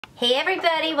Hey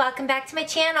everybody, welcome back to my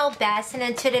channel, Baddison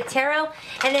Intuitive Tarot.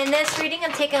 And in this reading,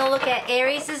 I'm taking a look at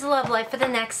Aries' love life for the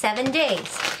next 7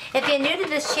 days. If you're new to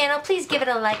this channel, please give it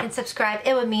a like and subscribe.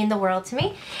 It would mean the world to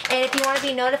me. And if you want to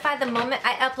be notified the moment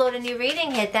I upload a new reading,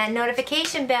 hit that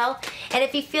notification bell. And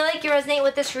if you feel like you resonate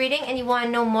with this reading and you want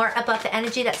to know more about the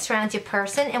energy that surrounds your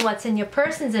person and what's in your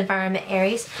person's environment,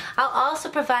 Aries, I'll also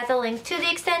provide the link to the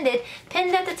extended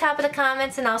pinned at the top of the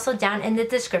comments and also down in the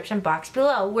description box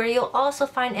below, where you'll also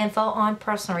find info on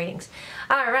personal readings.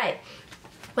 Alright,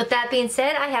 with that being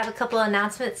said, I have a couple of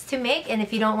announcements to make, and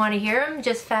if you don't want to hear them,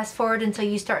 just fast forward until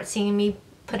you start seeing me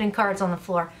putting cards on the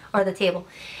floor or the table.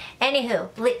 Anywho,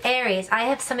 Aries, I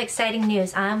have some exciting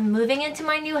news. I'm moving into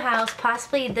my new house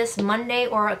possibly this Monday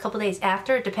or a couple days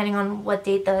after, depending on what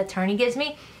date the attorney gives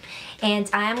me. And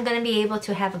I'm going to be able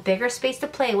to have a bigger space to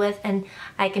play with, and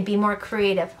I can be more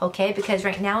creative, okay? Because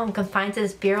right now I'm confined to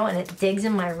this bureau and it digs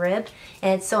in my rib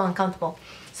and it's so uncomfortable.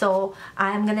 So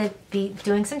I'm going to be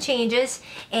doing some changes,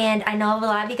 and I know a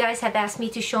lot of you guys have asked me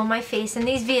to show my face in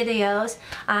these videos.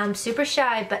 I'm super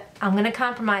shy, but I'm going to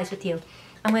compromise with you.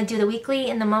 I'm going to do the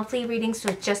weekly and the monthly readings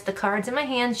with just the cards in my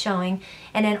hand showing,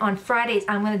 and then on Fridays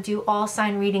I'm going to do all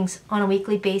sign readings on a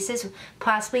weekly basis,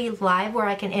 possibly live where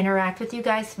I can interact with you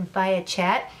guys via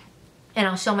chat, and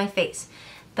I'll show my face.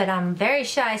 But I'm very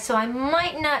shy, so I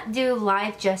might not do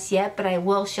live just yet, but I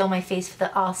will show my face for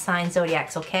the all sign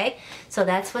zodiacs, okay? So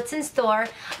that's what's in store.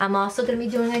 I'm also going to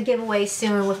be doing a giveaway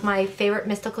soon with my favorite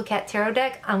Mystical Cat Tarot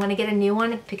deck. I'm going to get a new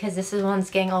one because this one's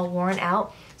getting all worn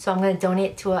out. So I'm going to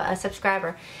donate it to a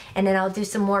subscriber. And then I'll do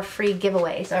some more free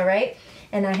giveaways, alright?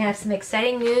 And I have some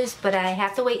exciting news, but I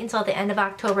have to wait until the end of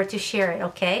October to share it,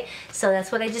 okay? So that's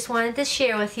what I just wanted to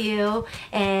share with you.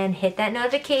 And hit that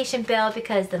notification bell,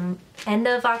 because the end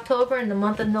of October and the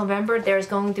month of November, there's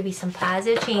going to be some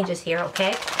positive changes here,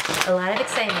 okay? A lot of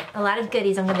excitement, a lot of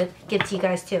goodies I'm going to give to you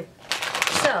guys too.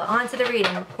 So, on to the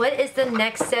reading. What is the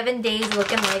next 7 days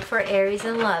looking like for Aries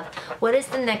in love? What is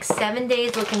the next 7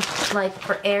 days looking like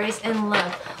for Aries in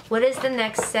love? What is the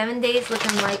next 7 days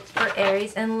looking like for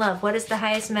Aries in love? What is the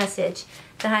highest message?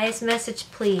 The highest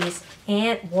message, please.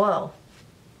 And, whoa.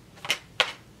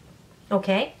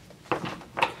 Okay.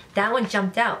 That one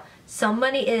jumped out.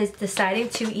 Somebody is deciding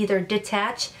to either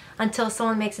detach until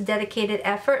someone makes a dedicated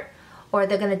effort, or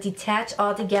they're going to detach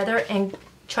altogether and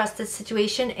trust the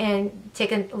situation and take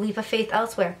a leap of faith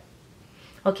elsewhere.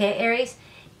 Okay, Aries?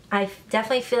 I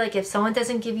definitely feel like if someone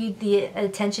doesn't give you the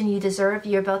attention you deserve,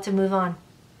 you're about to move on.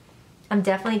 I'm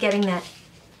definitely getting that.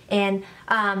 And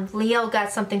Leo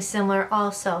got something similar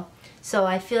also. So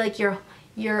I feel like you're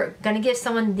going to give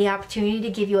someone the opportunity to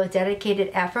give you a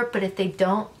dedicated effort, but if they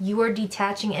don't, you are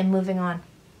detaching and moving on.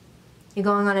 You're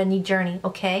going on a new journey,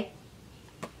 okay?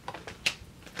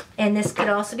 And this could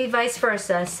also be vice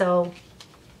versa, so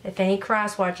if any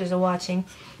cross watchers are watching.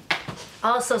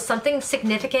 Also, something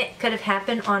significant could have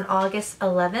happened on August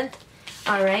 11th.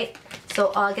 Alright,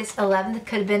 so August 11th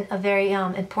could have been a very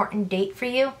important date for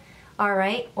you.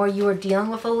 Alright, or you were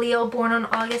dealing with a Leo born on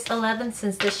August 11th,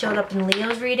 since this showed up in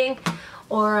Leo's reading.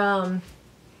 Or,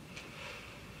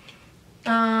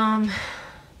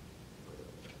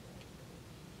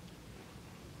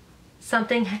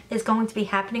 something is going to be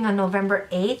happening on November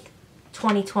 8th,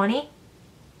 2020.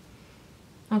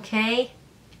 Okay,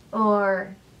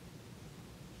 or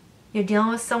you're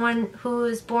dealing with someone who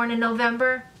is born in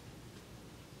November,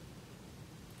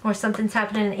 or something's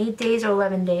happening in 8 days or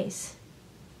 11 days.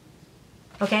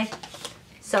 Okay,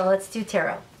 so let's do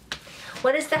tarot.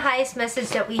 What is the highest message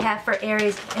that we have for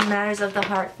Aries in matters of the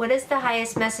heart? What is the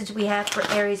highest message we have for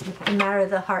Aries in matters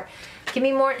of the heart? Give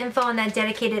me more info on that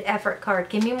dedicated effort card.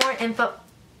 Give me more info.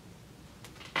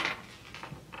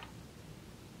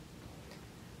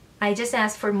 I just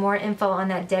asked for more info on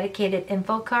that dedicated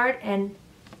info card, and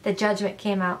the Judgment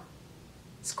came out.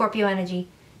 Scorpio energy.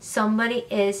 Somebody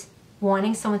is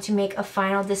wanting someone to make a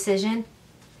final decision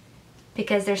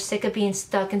because they're sick of being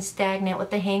stuck and stagnant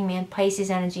with the Hangman, Pisces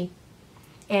energy.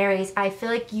 Aries, I feel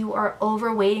like you are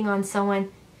overwaiting on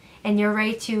someone and you're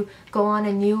ready to go on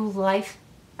a new life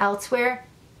elsewhere,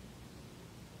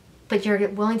 but you're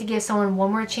willing to give someone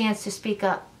one more chance to speak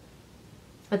up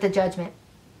with the Judgment.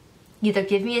 Either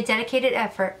give me a dedicated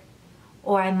effort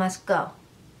or I must go.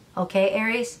 Okay,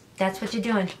 Aries? That's what you're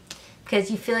doing.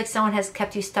 Because you feel like someone has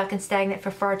kept you stuck and stagnant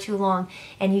for far too long.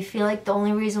 And you feel like the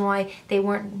only reason why they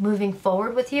weren't moving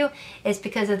forward with you is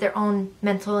because of their own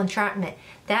mental entrapment.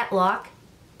 That lock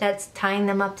that's tying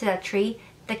them up to that tree,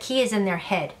 the key is in their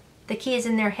head. The key is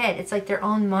in their head. It's like their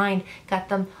own mind got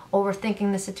them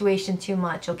overthinking the situation too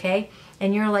much, okay?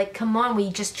 And you're like, come on, will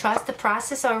you just trust the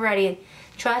process already?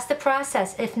 Trust the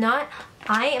process. If not,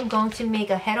 I am going to make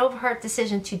a head over heart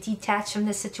decision to detach from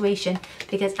this situation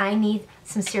because I need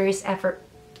some serious effort.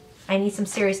 I need some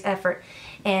serious effort.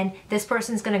 And this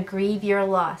person's going to grieve your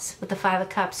loss with the 5 of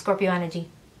Cups, Scorpio energy.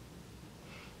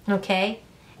 Okay?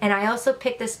 And I also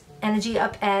pick this energy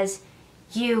up as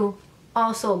you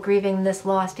also grieving this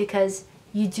loss because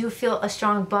you do feel a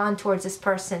strong bond towards this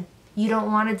person. You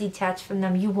don't want to detach from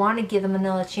them. You want to give them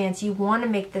another chance. You want to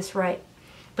make this right.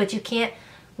 But you can't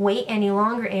wait any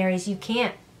longer, Aries. You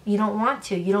can't. You don't want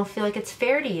to. You don't feel like it's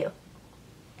fair to you.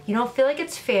 You don't feel like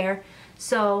it's fair.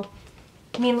 So,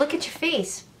 I mean, look at your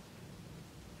face.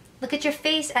 Look at your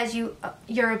face as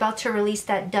you're about to release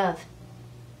that dove.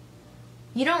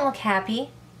 You don't look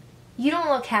happy. You don't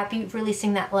look happy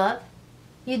releasing that love.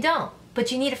 You don't.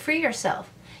 But you need to free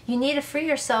yourself. You need to free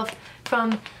yourself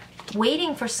from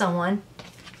waiting for someone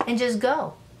and just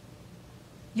go.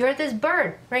 You're this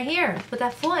bird right here with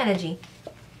that Fool energy.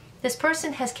 This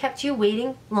person has kept you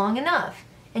waiting long enough,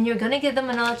 and you're going to give them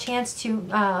another chance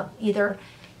to either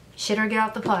shit or get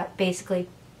out the pot, basically.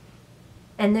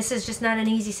 And this is just not an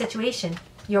easy situation.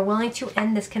 You're willing to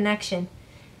end this connection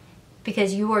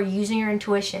because you are using your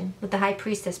intuition with the High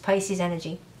Priestess, Pisces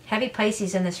energy. Heavy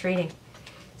Pisces in this reading.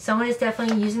 Someone is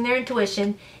definitely using their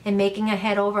intuition and making a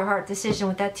head over heart decision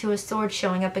with that 2 of Swords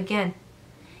showing up again.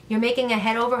 You're making a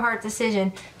head over heart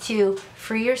decision to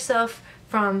free yourself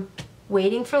from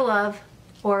waiting for love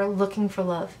or looking for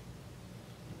love.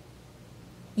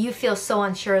 You feel so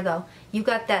unsure though. You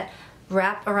got that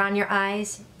wrap around your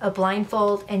eyes, a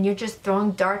blindfold, and you're just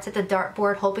throwing darts at the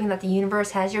dartboard hoping that the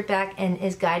universe has your back and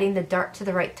is guiding the dart to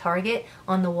the right target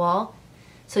on the wall.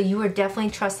 So you are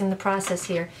definitely trusting the process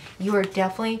here. You are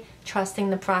definitely trusting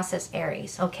the process,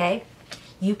 Aries, okay?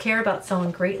 You care about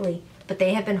someone greatly, but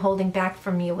they have been holding back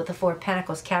from you with the 4 of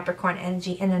Pentacles, Capricorn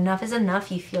energy, and enough is enough,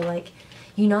 you feel like.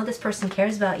 You know this person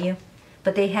cares about you,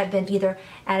 but they have been either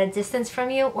at a distance from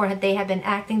you or they have been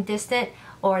acting distant,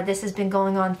 or this has been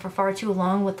going on for far too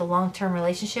long with the long-term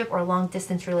relationship or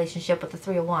long-distance relationship with the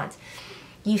 3 of Wands.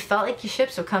 You felt like your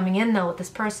ships were coming in though with this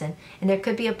person, and there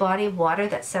could be a body of water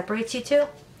that separates you two.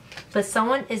 But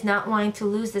someone is not wanting to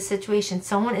lose the situation.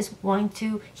 Someone is wanting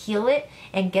to heal it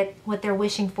and get what they're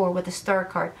wishing for with the Star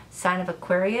card, sign of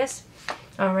Aquarius.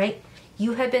 All right.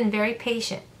 You have been very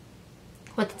patient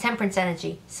with the Temperance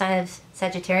energy, sign of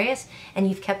Sagittarius, and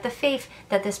you've kept the faith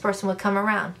that this person would come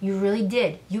around. You really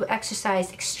did. You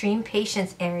exercised extreme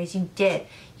patience, Aries. You did.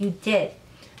 You did.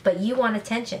 But you want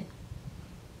attention.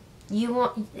 You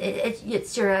want,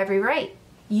 it's your every right.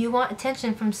 You want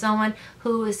attention from someone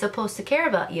who is supposed to care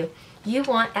about you. You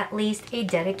want at least a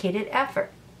dedicated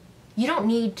effort. You don't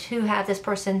need to have this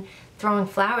person throwing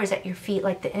flowers at your feet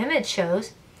like the image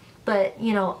shows, but,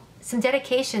 you know, some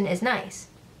dedication is nice.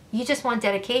 You just want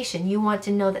dedication. You want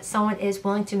to know that someone is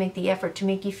willing to make the effort to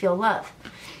make you feel love.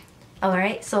 All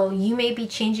right, so you may be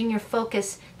changing your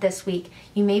focus this week.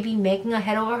 You may be making a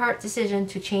head over heart decision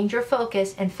to change your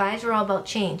focus, and 5s are all about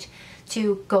change,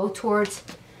 to go towards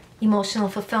emotional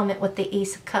fulfillment with the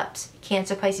Ace of Cups,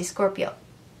 Cancer, Pisces, Scorpio.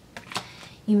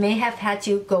 You may have had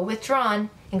to go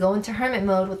withdrawn and go into hermit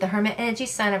mode with the Hermit energy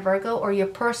sign of Virgo, or your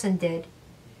person did.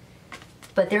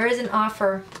 But there is an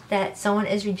offer that someone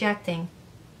is rejecting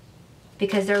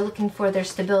because they're looking for their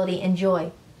stability and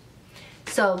joy.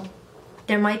 So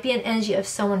there might be an energy of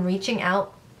someone reaching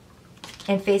out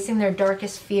and facing their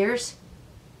darkest fears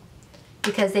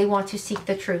because they want to seek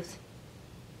the truth.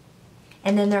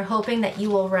 And then they're hoping that you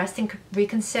will rest and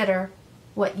reconsider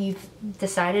what you've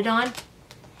decided on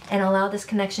and allow this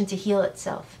connection to heal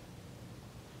itself.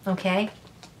 Okay?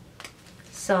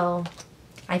 So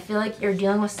I feel like you're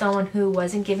dealing with someone who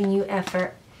wasn't giving you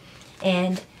effort,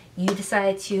 and you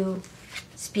decided to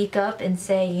speak up and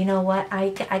say, you know what, I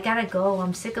gotta go.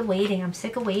 I'm sick of waiting. I'm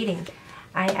sick of waiting.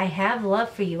 I have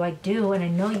love for you. I do, and I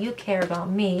know you care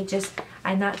about me. Just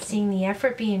I'm not seeing the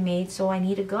effort being made, so I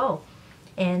need to go.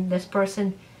 And this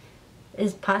person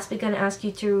is possibly going to ask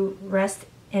you to rest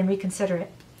and reconsider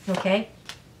it. Okay?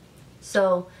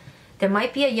 So there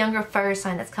might be a younger fire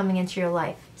sign that's coming into your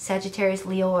life. Sagittarius,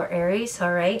 Leo, or Aries.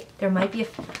 All right? There might be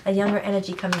a younger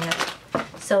energy coming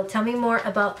up. So tell me more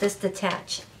about this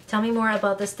detach. Tell me more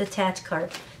about this detach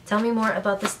card. Tell me more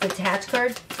about this detach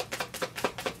card.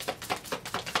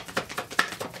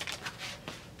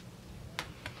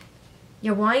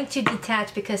 You're wanting to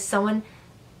detach because someone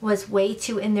was way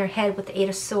too in their head with the 8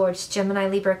 of Swords, Gemini,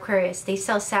 Libra, Aquarius. They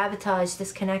self-sabotaged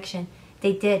this connection.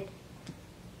 They did.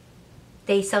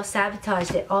 They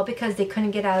self-sabotaged it, all because they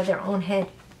couldn't get out of their own head.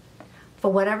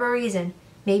 For whatever reason,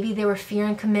 maybe they were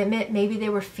fearing commitment, maybe they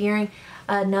were fearing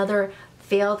another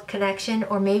failed connection,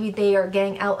 or maybe they are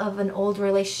getting out of an old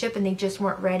relationship and they just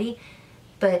weren't ready,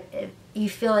 but you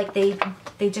feel like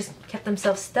they just kept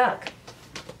themselves stuck,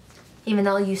 even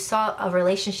though you saw a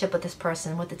relationship with this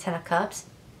person with the Ten of Cups.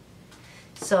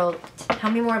 So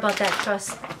tell me more about that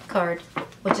Trust card,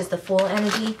 which is the Fool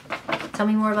energy. Tell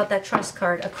me more about that Trust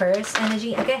card, Aquarius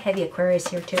energy. I got heavy Aquarius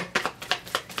here too.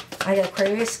 I got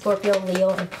Aquarius, Scorpio,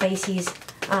 Leo, and Pisces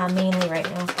mainly right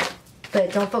now.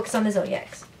 But don't focus on the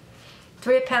zodiacs.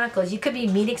 Three of Pentacles. You could be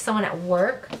meeting someone at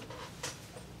work,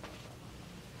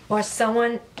 or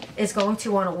someone is going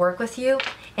to want to work with you,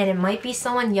 and it might be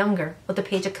someone younger with the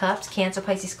Page of Cups, Cancer,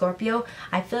 Pisces, Scorpio.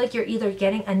 I feel like you're either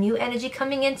getting a new energy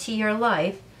coming into your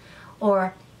life,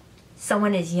 or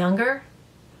someone is younger,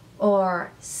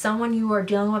 or someone you are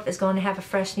dealing with is going to have a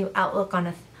fresh new outlook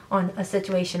on a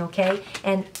situation, okay?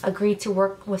 And agree to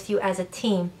work with you as a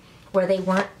team where they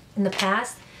weren't in the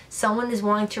past. Someone is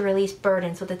wanting to release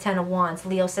burdens with the Ten of Wands,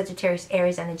 Leo, Sagittarius,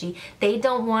 Aries energy. They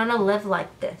don't want to live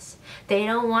like this. They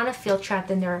don't want to feel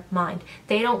trapped in their mind.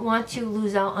 They don't want to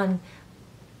lose out on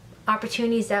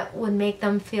opportunities that would make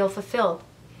them feel fulfilled.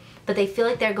 But they feel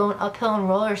like they're going uphill on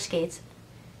roller skates.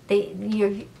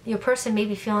 Your person may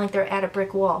be feeling like they're at a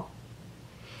brick wall.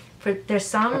 There's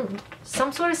some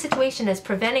sort of situation that's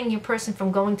preventing your person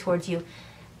from going towards you.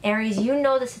 Aries, you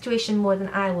know the situation more than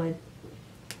I would.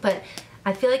 But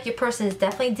I feel like your person is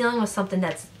definitely dealing with something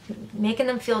that's making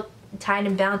them feel tied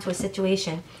and bound to a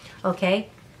situation, okay?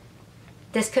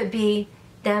 This could be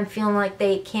them feeling like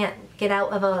they can't get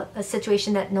out of a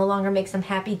situation that no longer makes them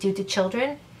happy due to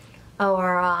children,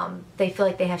 or they feel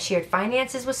like they have shared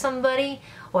finances with somebody,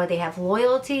 or they have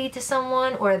loyalty to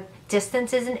someone, or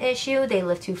distance is an issue, they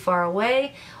live too far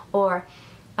away, or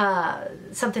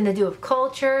something to do with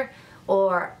culture,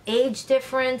 or age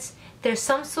difference. There's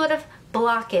some sort of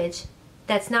blockage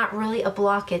that's not really a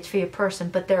blockage for your person,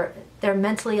 but they're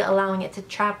mentally allowing it to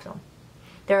trap them.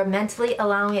 They're mentally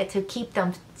allowing it to keep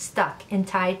them stuck and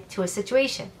tied to a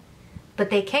situation. But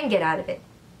they can get out of it.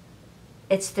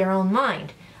 It's their own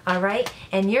mind, all right?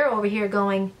 And you're over here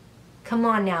going, come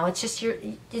on now, it's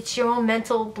your own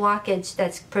mental blockage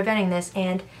that's preventing this,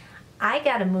 and I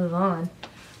gotta move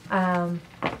on.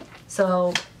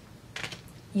 So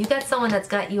you got someone that's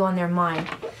got you on their mind.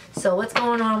 So what's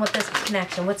going on with this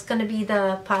connection? What's going to be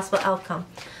the possible outcome?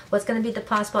 What's going to be the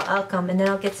possible outcome? And then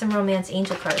I'll get some romance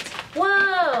angel cards.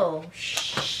 Whoa!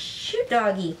 Shoot,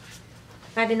 doggy.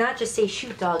 I did not just say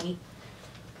shoot, doggy.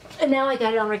 And now I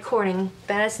got it on recording.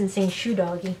 Baddison saying shoot,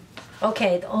 doggy.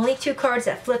 Okay, the only two cards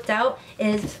that flipped out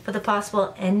is for the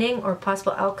possible ending or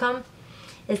possible outcome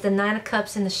is the Nine of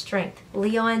Cups and the Strength.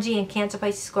 Leo energy and Cancer,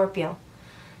 Pisces, Scorpio.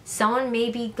 Someone may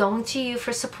be going to you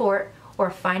for support or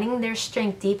finding their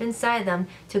strength deep inside them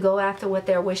to go after what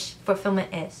their wish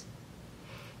fulfillment is.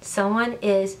 Someone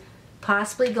is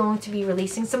possibly going to be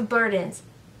releasing some burdens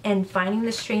and finding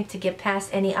the strength to get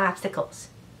past any obstacles,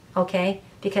 okay?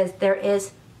 Because there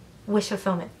is wish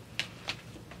fulfillment.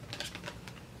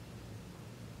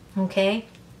 Okay?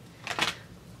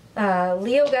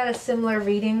 Leo got a similar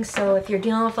reading, so if you're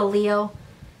dealing with a Leo,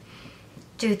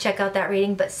 do check out that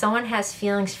reading. But someone has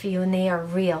feelings for you and they are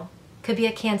real. Could be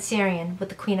a Cancerian with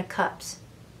the Queen of Cups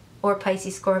or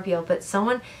Pisces, Scorpio, but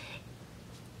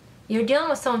you're dealing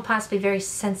with someone possibly very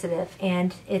sensitive,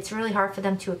 and it's really hard for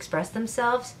them to express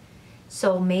themselves.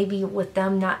 So maybe with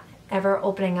them not ever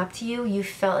opening up to you, you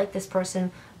felt like this person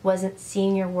wasn't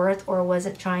seeing your worth or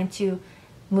wasn't trying to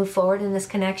move forward in this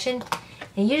connection,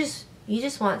 and you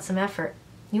just want some effort.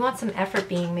 You want some effort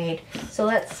being made. So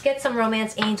let's get some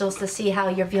romance angels to see how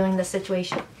you're viewing the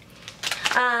situation.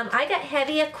 I got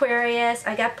heavy Aquarius,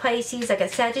 I got Pisces, I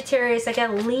got Sagittarius, I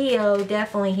got Leo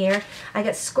definitely here. I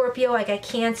got Scorpio, I got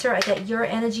Cancer, I got your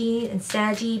energy and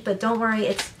Saggy, but don't worry,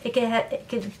 it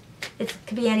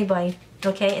could be anybody,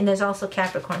 okay? And there's also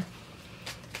Capricorn.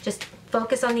 Just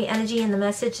focus on the energy and the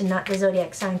message and not the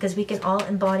zodiac sign, because we can all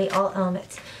embody all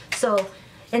elements. So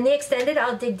in the extended,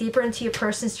 I'll dig deeper into your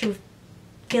person's true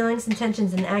feelings,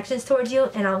 intentions, and actions towards you,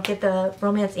 and I'll get the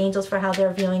romance angels for how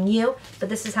they're viewing you, but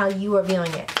this is how you are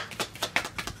viewing it.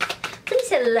 Please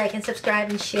hit like and subscribe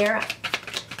and share.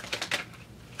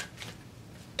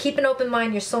 Keep an open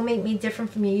mind. Your soulmate may be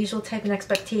different from your usual type and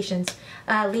expectations.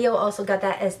 Leo also got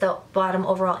that as the bottom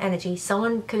overall energy.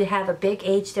 Someone could have a big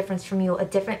age difference from you, a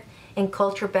different in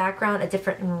culture background, a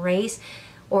different in race,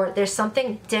 or there's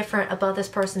something different about this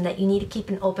person that you need to keep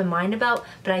an open mind about,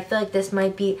 but I feel like this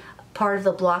might be part of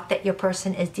the block that your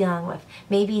person is dealing with.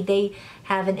 Maybe they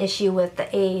have an issue with the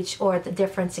age or the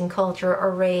difference in culture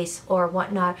or race or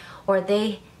whatnot, or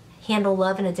they handle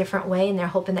love in a different way and they're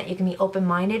hoping that you can be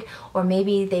open-minded, or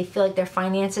maybe they feel like their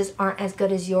finances aren't as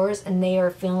good as yours and they are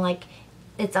feeling like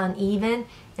it's uneven,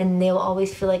 and they'll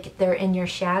always feel like they're in your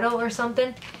shadow or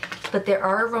something. But there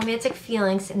are romantic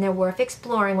feelings, and they're worth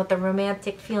exploring with the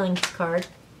romantic feelings card.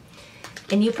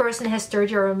 A new person has stirred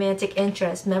your romantic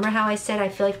interest. Remember how I said I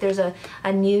feel like there's a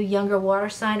new younger water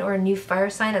sign or a new fire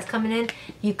sign that's coming in?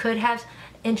 You could have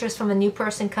interest from a new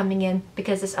person coming in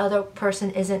because this other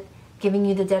person isn't giving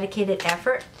you the dedicated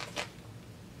effort.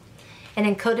 And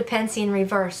in codependency in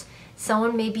reverse,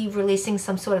 someone may be releasing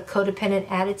some sort of codependent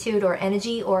attitude or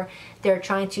energy, or they're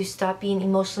trying to stop being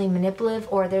emotionally manipulative,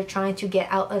 or they're trying to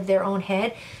get out of their own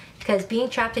head, because being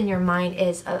trapped in your mind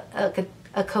is a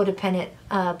codependent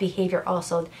behavior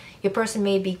also. Your person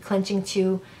may be clinching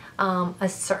to a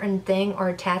certain thing or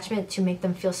attachment to make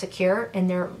them feel secure, and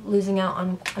they're losing out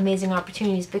on amazing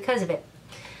opportunities because of it.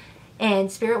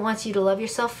 And Spirit wants you to love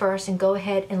yourself first and go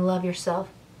ahead and love yourself.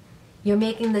 You're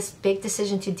making this big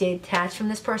decision to detach from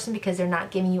this person because they're not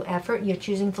giving you effort. You're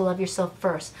choosing to love yourself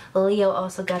first. Leo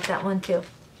also got that one too.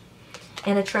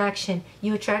 And attraction.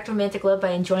 You attract romantic love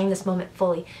by enjoying this moment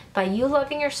fully. By you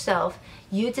loving yourself,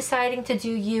 you deciding to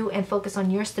do you and focus on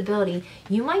your stability,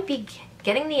 you might be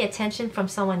getting the attention from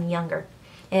someone younger.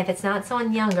 And if it's not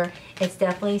someone younger, it's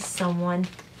definitely someone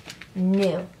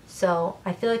new. So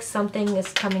I feel like something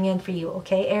is coming in for you,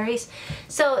 okay, Aries?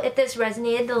 So if this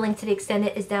resonated, the link to the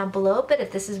extended is down below. But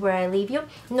if this is where I leave you,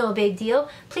 no big deal.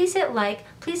 Please hit like,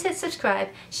 please hit subscribe,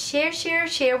 share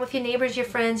with your neighbors, your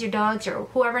friends, your dogs, or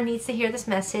whoever needs to hear this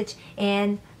message.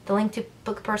 And the link to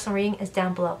book a personal reading is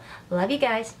down below. Love you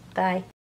guys. Bye.